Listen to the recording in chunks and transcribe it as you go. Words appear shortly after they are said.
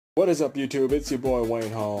What is up, YouTube? It's your boy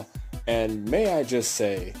Wayne Hall, and may I just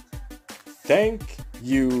say, thank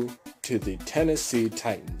you to the Tennessee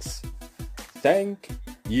Titans. Thank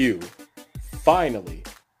you. Finally,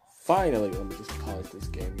 let me just pause this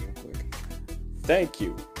game real quick. Thank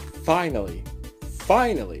you. Finally,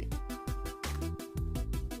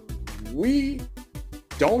 we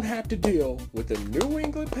don't have to deal with the New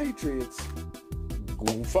England Patriots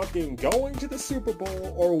fucking going to the Super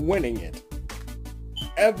Bowl or winning it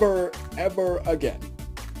ever again.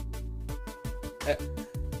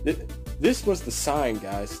 This was the sign,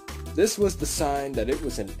 guys. This was the sign that it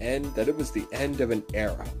was the end of an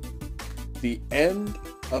era. The end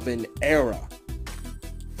of an era.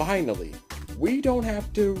 Finally, we don't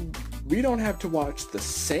have to watch the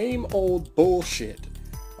same old bullshit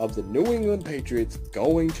of the New England Patriots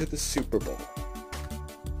going to the Super Bowl.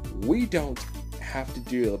 We don't have to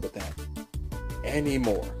deal with that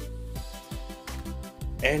anymore.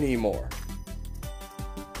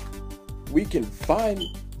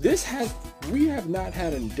 We have not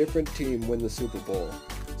had a different team win the Super Bowl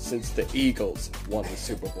since the Eagles won the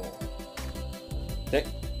Super Bowl.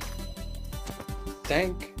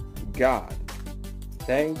 Thank God.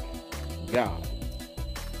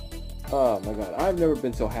 Oh my God, I've never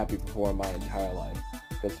been so happy before in my entire life.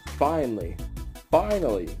 Because finally,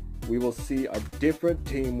 we will see a different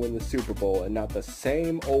team win the Super Bowl and not the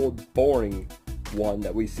same old boring one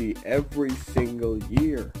that we see every single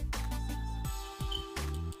year.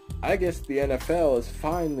 I guess the NFL is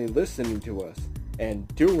finally listening to us and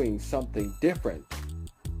doing something different.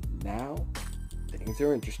 Now, things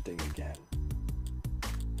are interesting again.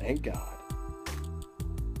 Thank God.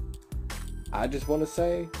 I just want to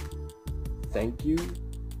say, thank you,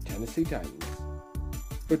 Tennessee Titans,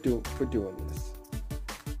 for doing this.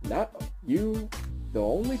 Not you, the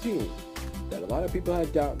only team that a lot of people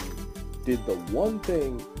had doubted, did the one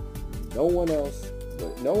thing no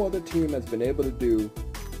other team has been able to do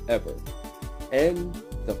ever. End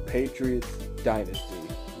the Patriots dynasty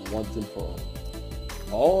once and for all.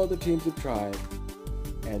 All other teams have tried,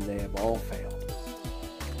 and they have all failed.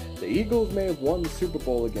 The Eagles may have won the Super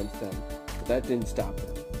Bowl against them, but that didn't stop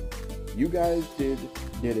them. You guys did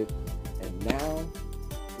it, and now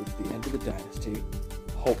it's the end of the dynasty.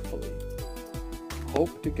 Hopefully.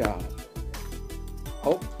 Hope to God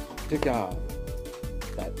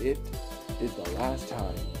that it is the last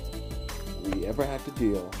time we ever have to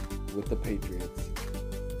deal with the Patriots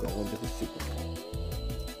going to the Super Bowl.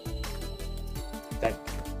 Thank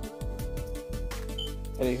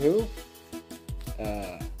you. Anywho,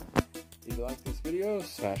 if you like this video,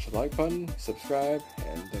 smash the like button, subscribe,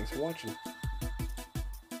 and thanks for watching.